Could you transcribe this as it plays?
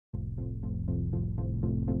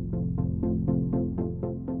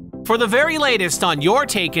For the very latest on your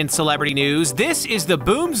take in celebrity news, this is the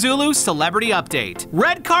Boomzulu Celebrity Update.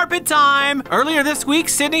 Red carpet time! Earlier this week,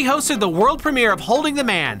 Sydney hosted the world premiere of Holding the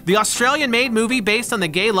Man, the Australian-made movie based on the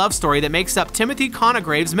gay love story that makes up Timothy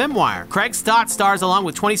Conagrave's memoir. Craig Stott stars along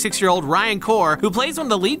with 26-year-old Ryan Corr, who plays one of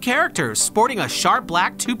the lead characters, sporting a sharp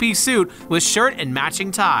black two-piece suit with shirt and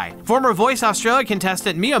matching tie. Former Voice Australia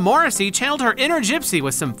contestant Mia Morrissey channeled her inner gypsy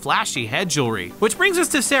with some flashy head jewelry. Which brings us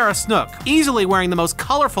to Sarah Snook, easily wearing the most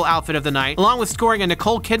colorful outfit of the night, along with scoring a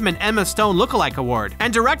Nicole Kidman Emma Stone lookalike award.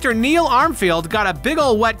 And director Neil Armfield got a big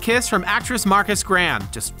ol' wet kiss from actress Marcus Graham.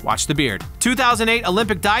 Just watch the beard. 2008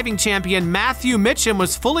 Olympic diving champion Matthew Mitchum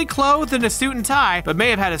was fully clothed in a suit and tie, but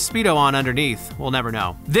may have had a Speedo on underneath. We'll never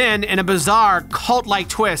know. Then, in a bizarre cult-like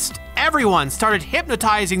twist, everyone started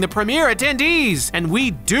hypnotizing the premiere attendees, and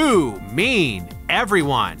we do mean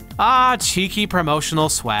everyone. Ah, cheeky promotional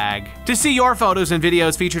swag. To see your photos and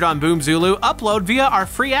videos featured on Boomzulu, upload via our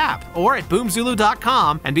free app or at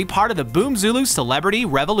boomzulu.com and be part of the Boomzulu Celebrity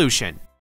Revolution.